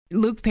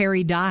Luke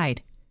Perry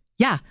died.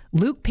 Yeah,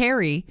 Luke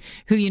Perry,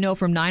 who you know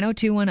from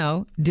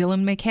 90210,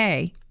 Dylan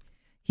McKay.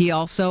 He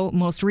also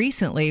most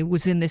recently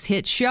was in this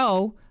hit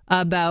show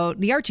about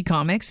the Archie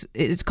comics.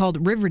 It's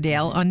called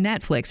Riverdale on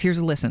Netflix. Here's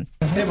a listen.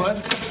 Hey, bud.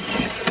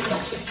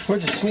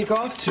 Where'd you sneak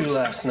off to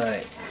last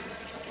night?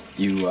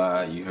 You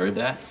heard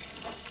that?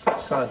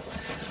 Son,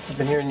 I've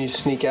been hearing you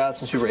sneak out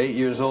since you were 8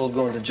 years old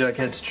going to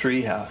Jughead's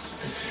treehouse.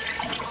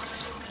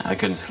 I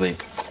couldn't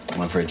sleep. I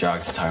went for a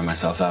jog to tire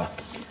myself out.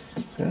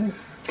 Yeah,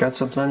 got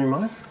something on your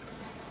mind?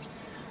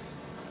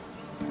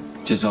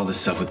 Just all this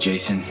stuff with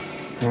Jason.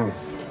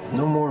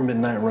 No more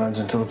midnight runs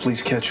until the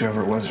police catch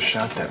whoever it was who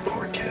shot that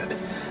poor kid.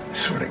 I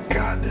swear to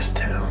God, this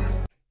town.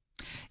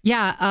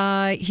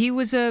 Yeah, he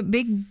was a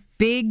big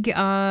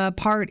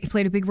part. He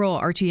played a big role,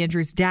 Archie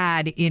Andrews'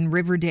 dad, in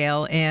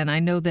Riverdale. And I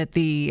know that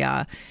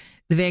the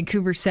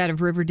Vancouver set of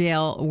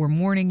Riverdale were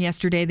mourning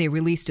yesterday. They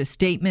released a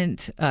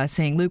statement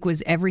saying Luke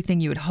was everything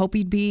you would hope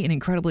he'd be, an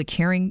incredibly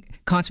caring,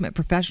 consummate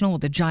professional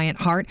with a giant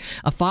heart,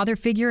 a father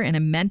figure and a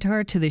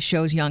mentor to the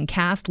show's young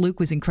cast. Luke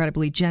was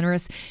incredibly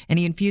generous, and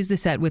he infused the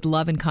set with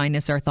love and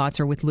kindness. Our thoughts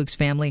are with Luke's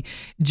family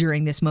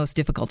during this most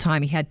difficult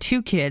time. He had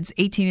 2 kids,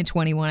 18 and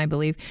 21, I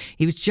believe.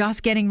 He was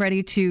just getting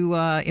ready to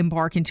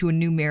embark into a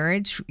new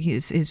marriage.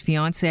 His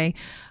fiancée,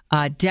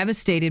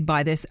 devastated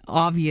by this,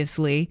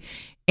 obviously.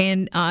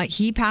 And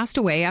he passed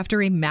away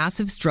after a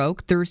massive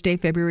stroke Thursday,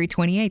 February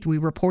 28th. We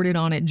reported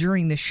on it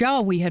during the show.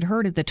 We had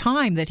heard at the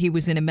time that he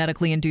was in a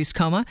medically induced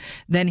coma.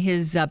 Then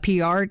his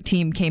PR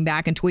team came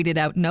back and tweeted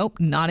out, nope,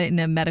 not in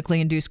a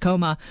medically induced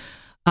coma.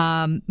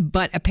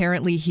 But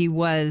apparently he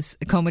was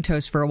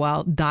comatose for a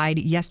while, died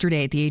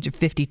yesterday at the age of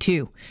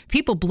 52.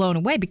 People blown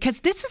away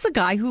because this is a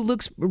guy who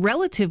looks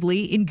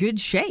relatively in good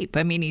shape.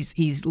 I mean,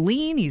 he's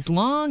lean, he's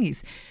long,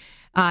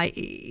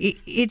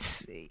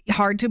 it's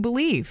hard to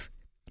believe.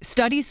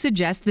 Studies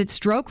suggest that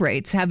stroke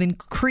rates have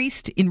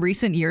increased in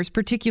recent years,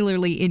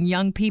 particularly in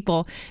young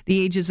people, the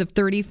ages of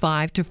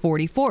 35 to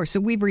 44. So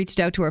we've reached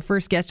out to our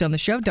first guest on the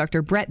show,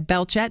 Dr. Brett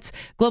Belchetz,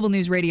 Global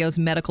News Radio's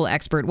medical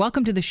expert.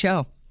 Welcome to the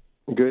show.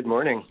 Good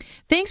morning.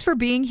 Thanks for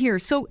being here.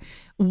 So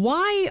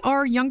why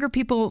are younger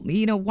people,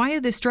 why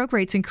are the stroke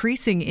rates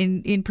increasing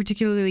in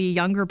particularly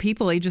younger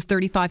people, ages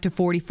 35 to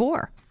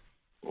 44?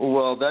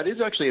 Well, that is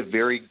actually a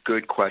very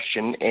good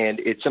question, and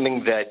it's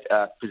something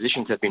that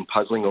physicians have been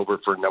puzzling over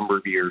for a number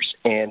of years.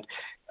 And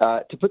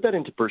to put that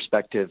into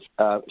perspective,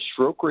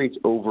 stroke rates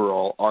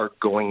overall are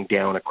going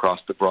down across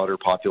the broader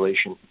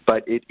population,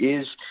 but it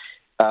is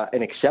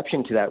an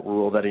exception to that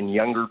rule that in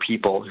younger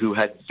people who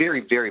had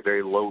very, very,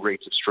 very low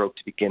rates of stroke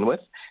to begin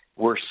with,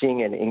 we're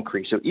seeing an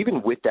increase. So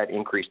even with that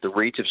increase, the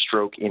rates of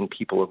stroke in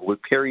people of Luke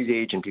Perry's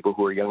age and people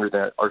who are younger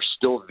than that are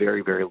still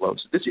very, very low.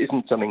 So this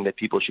isn't something that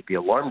people should be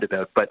alarmed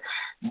about, but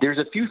there's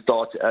a few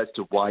thoughts as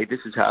to why this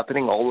is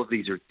happening. All of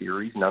these are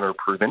theories, none are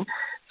proven.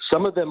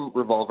 Some of them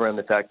revolve around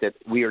the fact that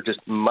we are just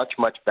much,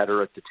 much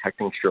better at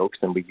detecting strokes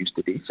than we used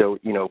to be. So,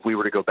 if we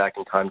were to go back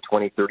in time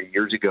 20, 30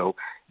 years ago,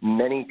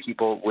 many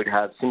people would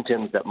have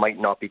symptoms that might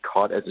not be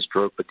caught as a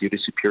stroke, but due to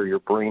superior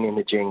brain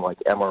imaging like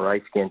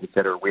MRI scans, et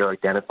cetera, we are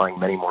identifying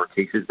many more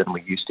cases than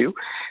we used to.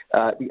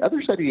 The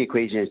other side of the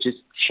equation is just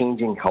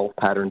changing health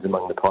patterns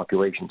among the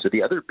population. So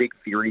the other big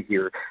theory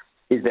here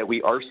is that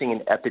we are seeing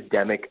an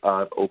epidemic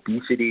of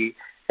obesity,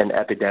 an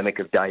epidemic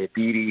of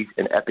diabetes,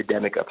 an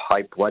epidemic of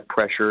high blood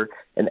pressure,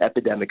 an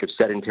epidemic of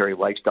sedentary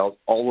lifestyles,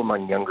 all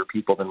among younger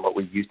people than what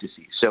we used to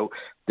see. So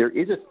there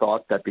is a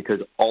thought that because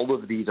all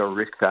of these are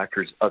risk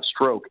factors of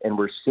stroke, and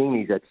we're seeing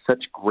these at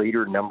such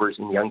greater numbers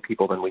in young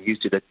people than we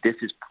used to, that this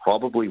is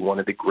probably one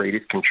of the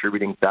greatest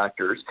contributing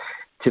factors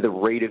to the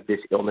rate of this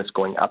illness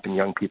going up in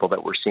young people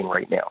that we're seeing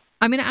right now.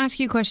 I'm going to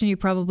ask you a question you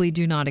probably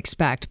do not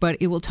expect, but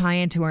it will tie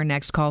into our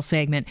next call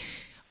segment.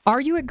 Are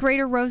you at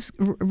greater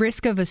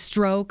risk of a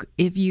stroke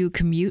if you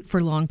commute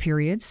for long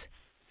periods?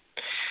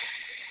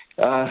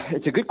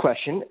 It's a good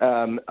question.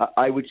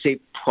 I would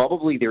say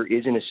probably there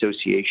is an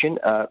association,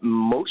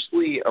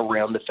 mostly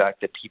around the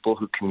fact that people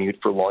who commute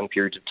for long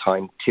periods of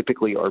time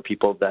typically are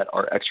people that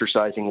are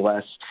exercising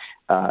less.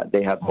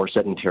 They have more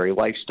sedentary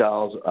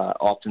lifestyles.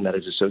 Often that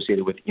is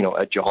associated with,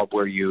 a job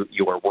where you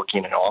are working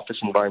in an office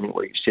environment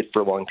where you sit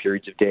for long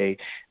periods of day.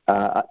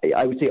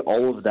 I would say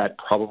all of that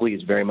probably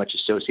is very much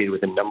associated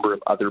with a number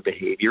of other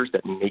behaviors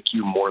that make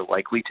you more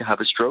likely to have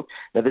a stroke.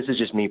 Now, this is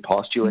just me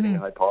postulating a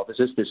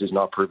hypothesis. This is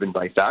not proven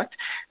by fact.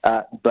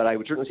 But I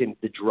would certainly say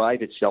the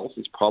drive itself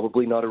is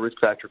probably not a risk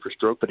factor for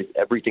stroke, but it's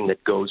everything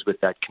that goes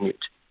with that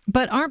commute.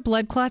 But aren't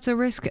blood clots a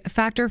risk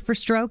factor for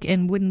stroke?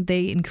 And wouldn't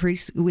they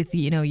increase with,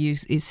 you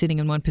sitting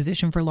in one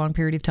position for a long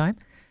period of time?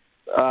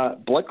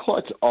 Blood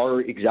clots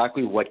are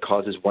exactly what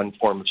causes one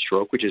form of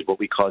stroke, which is what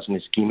we call an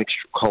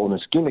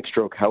ischemic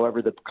stroke.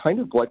 However, the kind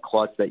of blood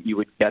clots that you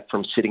would get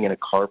from sitting in a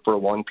car for a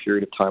long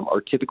period of time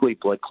are typically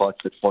blood clots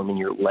that form in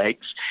your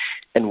legs.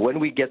 And when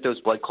we get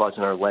those blood clots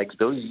in our legs,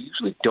 those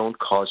usually don't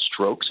cause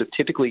stroke. So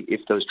typically,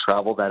 if those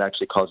travel, that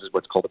actually causes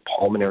what's called a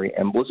pulmonary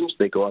embolism. So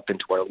they go up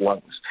into our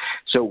lungs.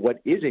 So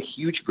what is a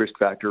huge risk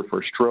factor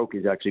for stroke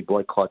is actually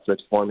blood clots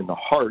that form in the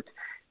heart.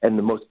 And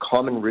the most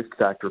common risk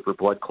factor for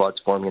blood clots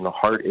forming in the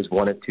heart is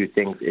one of two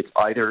things. It's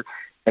either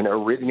an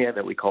arrhythmia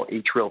that we call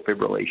atrial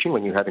fibrillation,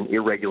 when you have an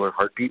irregular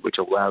heartbeat, which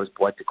allows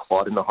blood to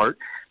clot in the heart.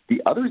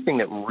 The other thing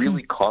that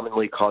really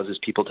commonly causes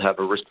people to have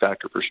a risk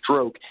factor for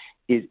stroke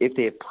is if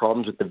they have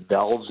problems with the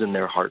valves in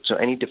their heart. So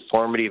any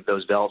deformity of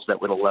those valves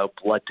that would allow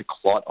blood to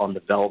clot on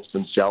the valves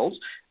themselves,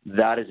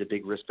 that is a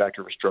big risk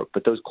factor for stroke.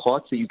 But those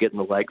clots that you get in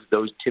the legs,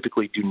 those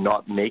typically do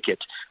not make it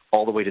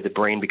all the way to the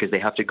brain because they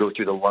have to go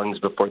through the lungs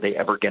before they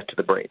ever get to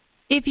the brain.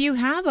 If you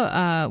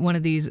have one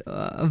of these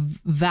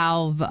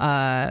valve, what's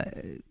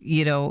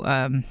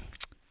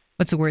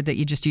the word that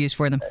you just used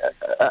for them?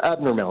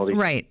 Abnormality.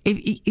 Right.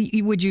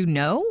 Would you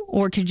know,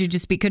 or could it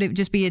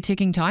just be a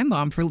ticking time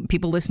bomb for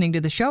people listening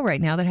to the show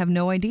right now that have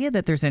no idea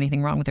that there's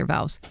anything wrong with their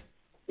valves?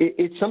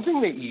 It's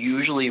something that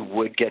usually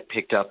would get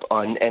picked up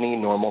on any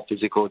normal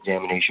physical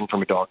examination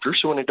from a doctor.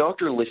 So when a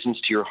doctor listens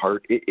to your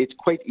heart, it's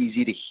quite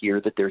easy to hear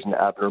that there's an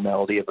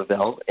abnormality of a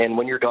valve. And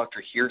when your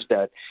doctor hears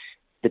that,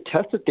 the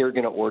test that they're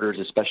going to order is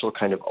a special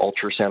kind of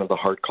ultrasound of the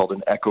heart called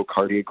an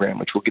echocardiogram,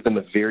 which will give them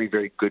a very,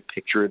 very good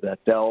picture of that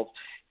valve.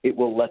 It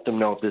will let them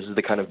know if this is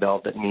the kind of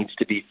valve that needs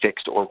to be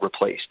fixed or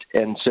replaced.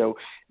 And so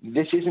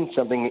this isn't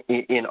something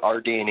in our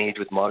day and age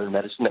with modern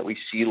medicine that we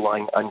see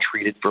lying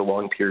untreated for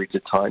long periods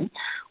of time.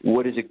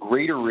 What is a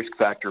greater risk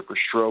factor for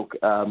stroke,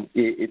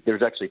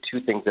 there's actually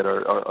two things that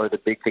are the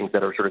big things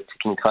that are sort of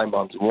ticking time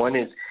bombs. One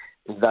is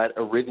that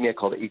arrhythmia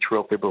called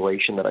atrial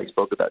fibrillation that I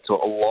spoke about. So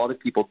a lot of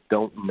people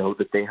don't know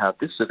that they have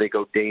this, so they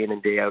go day in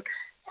and day out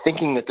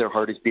thinking that their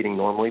heart is beating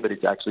normally, but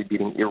it's actually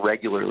beating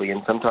irregularly.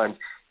 And sometimes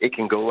it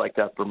can go like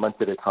that for months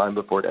at a time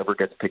before it ever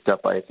gets picked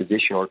up by a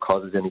physician or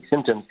causes any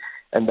symptoms.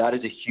 And that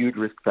is a huge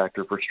risk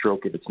factor for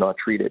stroke if it's not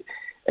treated.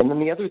 And then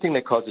the other thing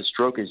that causes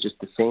stroke is just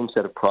the same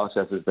set of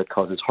processes that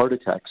causes heart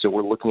attack. So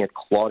we're looking at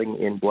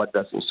clotting in blood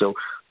vessels. So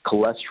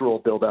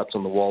cholesterol buildups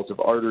on the walls of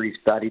arteries,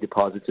 fatty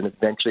deposits, and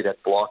eventually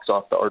that blocks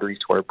off the arteries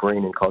to our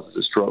brain and causes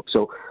a stroke.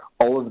 So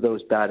all of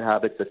those bad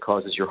habits that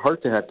causes your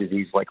heart to have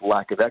disease, like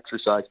lack of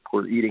exercise,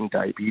 poor eating,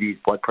 diabetes,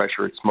 blood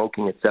pressure,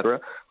 smoking, etc.,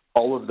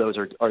 all of those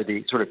are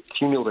the sort of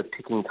cumulative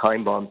ticking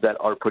time bombs that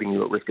are putting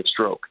you at risk of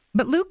stroke.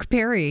 But Luke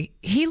Perry,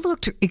 he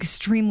looked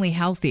extremely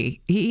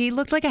healthy. He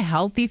looked like a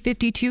healthy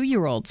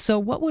 52-year-old. So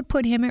what would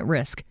put him at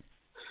risk?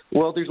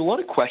 Well, there's a lot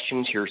of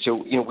questions here.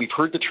 So, we've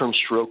heard the term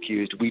stroke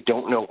used. We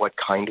don't know what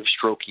kind of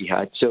stroke he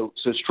had. So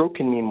stroke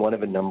can mean one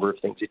of a number of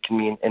things. It can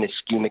mean an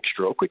ischemic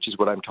stroke, which is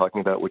what I'm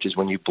talking about, which is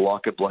when you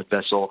block a blood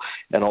vessel,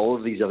 and all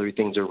of these other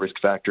things are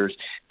risk factors.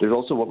 There's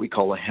also what we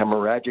call a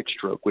hemorrhagic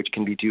stroke, which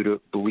can be due to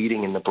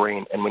bleeding in the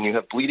brain. And when you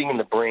have bleeding in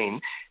the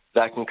brain,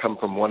 that can come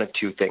from one of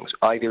two things.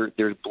 Either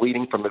there's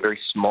bleeding from a very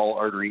small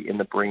artery in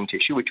the brain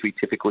tissue, which we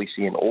typically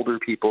see in older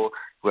people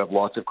who have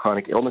lots of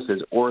chronic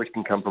illnesses, or it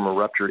can come from a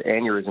ruptured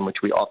aneurysm, which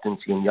we often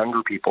see in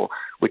younger people,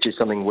 which is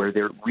something where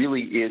there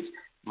really is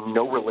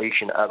no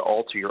relation at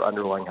all to your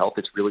underlying health.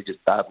 It's really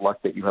just bad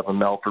luck that you have a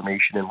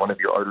malformation in one of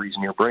your arteries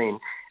in your brain,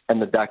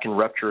 and that can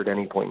rupture at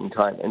any point in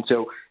time. And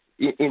so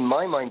in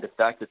my mind, the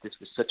fact that this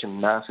was such a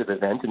massive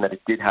event and that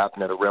it did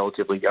happen at a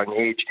relatively young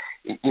age,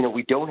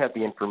 we don't have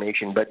the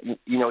information, but,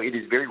 it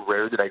is very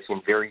rare that I've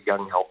seen very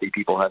young, healthy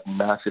people have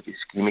massive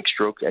ischemic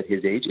strokes at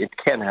his age. It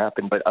can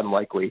happen, but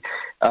unlikely.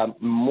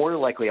 More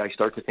likely, I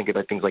start to think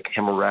about things like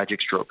hemorrhagic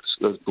strokes,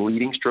 those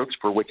bleeding strokes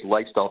for which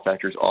lifestyle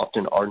factors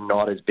often are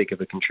not as big of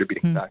a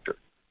contributing factor.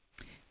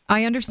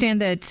 I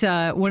understand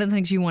that one of the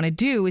things you want to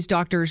do is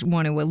doctors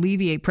want to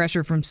alleviate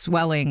pressure from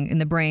swelling in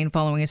the brain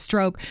following a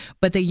stroke.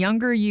 But the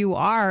younger you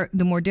are,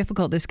 the more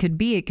difficult this could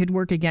be. It could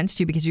work against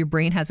you because your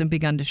brain hasn't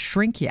begun to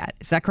shrink yet.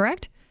 Is that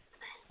correct?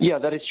 Yeah,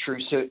 that is true.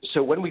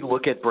 So when we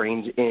look at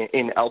brains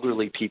in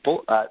elderly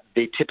people,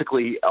 they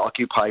typically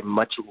occupy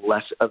much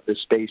less of the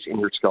space in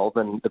your skull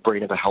than the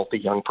brain of a healthy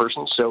young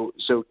person. So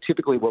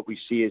typically what we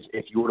see is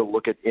if you were to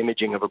look at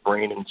imaging of a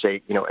brain and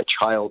say, a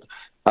child,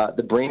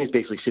 the brain is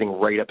basically sitting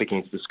right up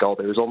against the skull.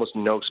 There's almost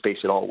no space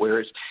at all.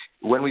 Whereas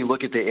when we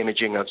look at the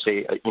imaging of,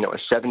 say, a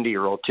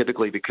 70-year-old,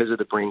 typically because of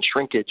the brain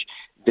shrinkage,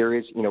 there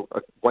is,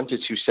 1 to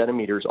 2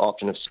 centimeters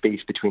often of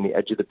space between the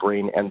edge of the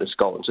brain and the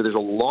skull. And so there's a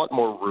lot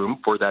more room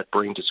for that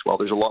brain to swell.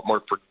 There's a lot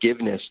more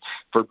forgiveness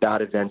for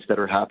bad events that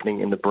are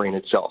happening in the brain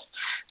itself.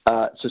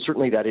 So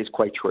certainly that is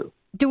quite true.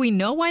 Do we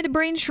know why the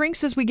brain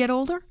shrinks as we get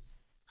older?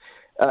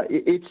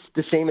 It's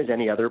the same as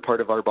any other part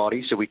of our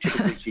body. So we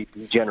typically see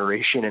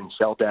degeneration and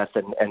cell death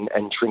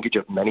and shrinkage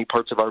of many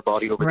parts of our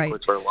body over the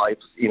course of our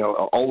lives.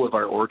 All of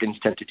our organs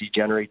tend to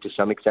degenerate to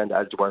some extent,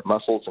 as do our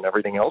muscles and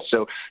everything else.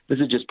 So this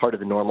is just part of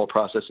the normal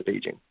process of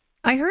aging.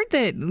 I heard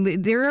that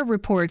there are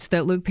reports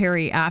that Luke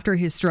Perry, after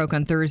his stroke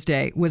on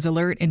Thursday, was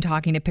alert and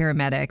talking to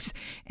paramedics,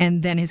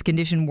 and then his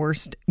condition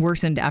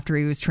worsened after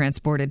he was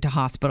transported to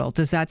hospital.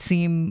 Does that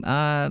seem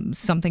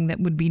something that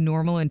would be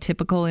normal and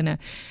typical in a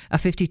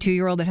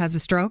 52-year-old that has a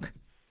stroke?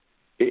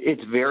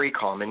 It's very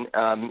common.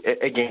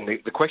 Again,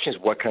 the question is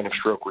what kind of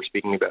stroke we're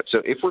speaking about.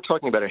 So if we're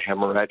talking about a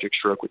hemorrhagic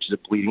stroke, which is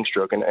a bleeding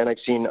stroke, and I've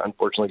seen,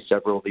 unfortunately,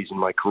 several of these in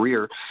my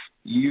career,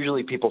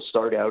 usually people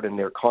start out and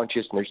they're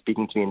conscious and they're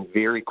speaking to me, and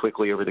very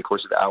quickly over the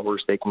course of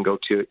hours, they can go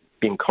to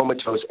being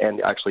comatose and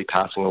actually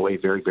passing away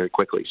very, very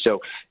quickly. So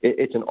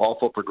it's an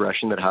awful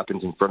progression that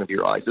happens in front of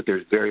your eyes that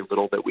there's very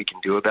little that we can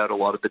do about a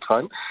lot of the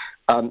time.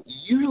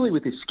 Usually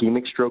with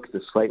ischemic stroke, it's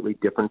a slightly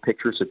different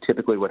picture. So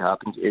typically what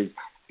happens is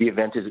the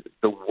event is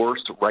the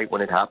worst right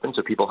when it happens.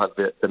 So people have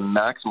the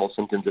maximal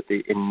symptoms at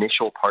the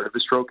initial part of the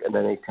stroke, and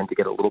then they tend to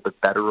get a little bit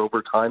better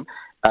over time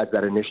as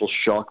that initial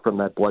shock from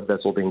that blood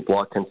vessel being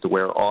blocked tends to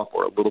wear off,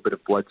 or a little bit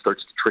of blood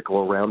starts to trickle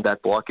around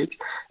that blockage.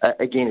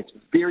 Again, it's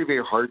very,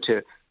 very hard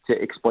to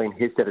explain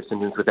his set of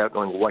symptoms without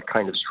knowing what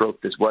kind of stroke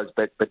this was,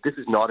 but this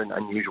is not an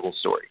unusual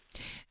story.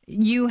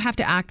 You have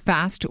to act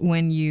fast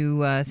when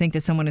you think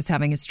that someone is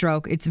having a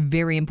stroke. It's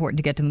very important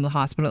to get them to the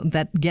hospital.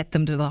 Get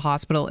them to the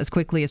hospital as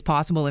quickly as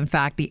possible. In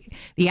fact, the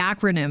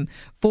acronym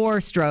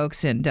for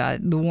strokes and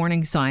the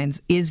warning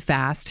signs is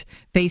FAST: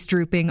 face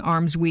drooping,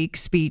 arms weak,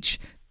 speech,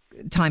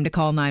 time to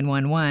call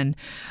 911.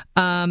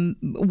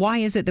 Why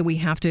is it that we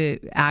have to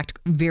act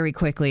very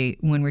quickly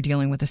when we're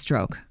dealing with a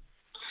stroke?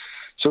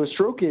 So a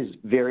stroke is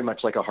very much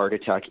like a heart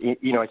attack.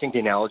 I think the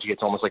analogy,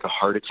 it's almost like a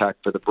heart attack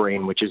for the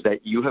brain, which is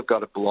that you have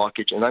got a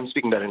blockage, and I'm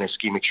speaking about an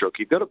ischemic stroke.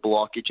 You've got a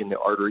blockage in the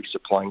artery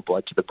supplying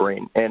blood to the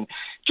brain. And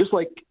just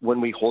like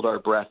when we hold our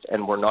breath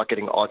and we're not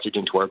getting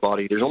oxygen to our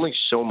body, there's only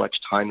so much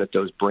time that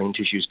those brain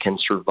tissues can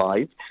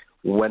survive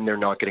when they're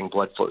not getting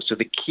blood flow. So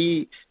the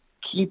key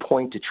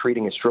point to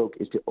treating a stroke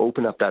is to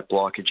open up that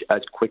blockage as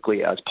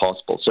quickly as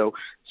possible. So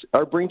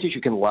our brain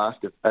tissue can last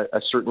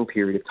a certain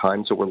period of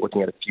time, so we're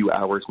looking at a few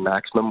hours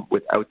maximum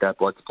without that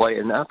blood supply,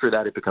 and after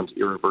that it becomes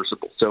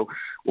irreversible. So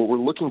what we're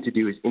looking to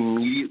do is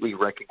immediately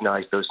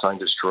recognize those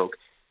signs of stroke,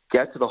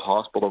 get to the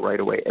hospital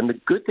right away. And the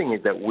good thing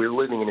is that we're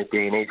living in a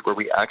day and age where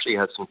we actually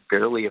have some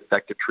fairly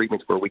effective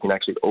treatments where we can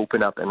actually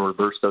open up and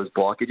reverse those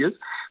blockages.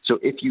 So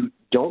if you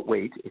don't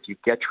wait, if you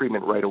get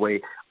treatment right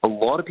away, a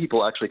lot of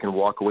people actually can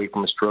walk away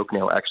from a stroke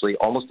now actually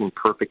almost in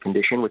perfect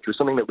condition, which was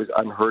something that was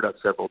unheard of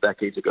several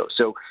decades ago.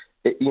 So,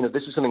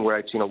 this is something where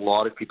I've seen a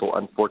lot of people,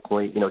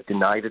 unfortunately,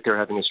 deny that they're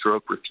having a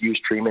stroke, refuse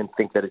treatment,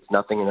 think that it's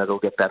nothing and that it'll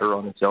get better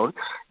on its own.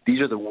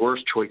 These are the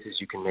worst choices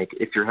you can make.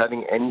 If you're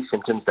having any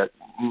symptoms that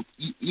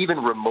even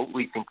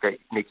remotely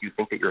make you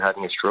think that you're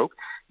having a stroke,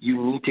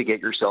 you need to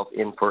get yourself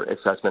in for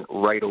assessment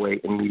right away,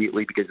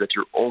 immediately, because that's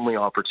your only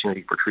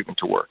opportunity for treatment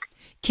to work.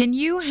 Can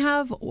you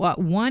have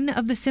one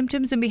of the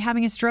symptoms and be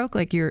having a stroke,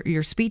 like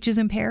your speech is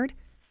impaired?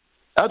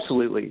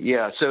 Absolutely,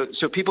 yeah.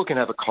 So people can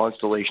have a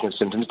constellation of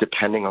symptoms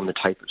depending on the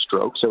type of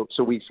stroke.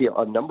 So we see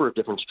a number of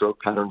different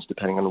stroke patterns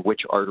depending on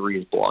which artery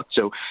is blocked.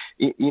 So,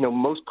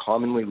 most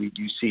commonly we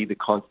do see the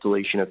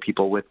constellation of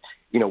people with,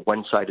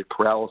 one-sided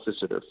paralysis,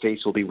 or their face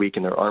will be weak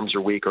and their arms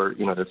are weak, or,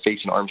 their face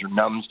and arms are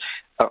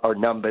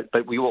numb.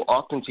 But we will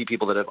often see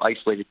people that have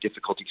isolated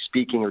difficulty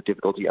speaking or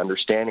difficulty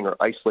understanding, or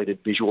isolated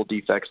visual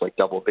defects like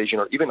double vision,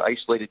 or even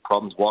isolated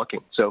problems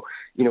walking. So,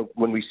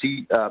 when we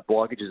see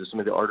blockages of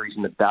some of the arteries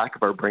in the back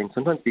of our brain,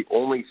 sometimes the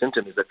only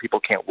symptom is that people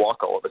can't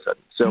walk all of a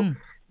sudden. So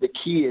the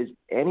key is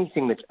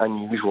anything that's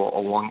unusual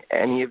along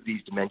any of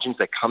these dimensions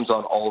that comes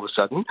on all of a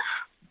sudden,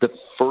 the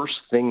first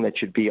thing that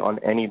should be on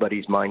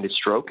anybody's mind is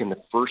stroke, and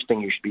the first thing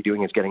you should be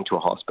doing is getting to a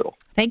hospital.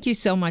 Thank you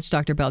so much,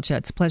 Dr. Belchat.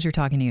 It's a pleasure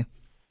talking to you.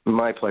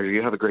 My pleasure.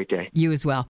 You have a great day. You as well.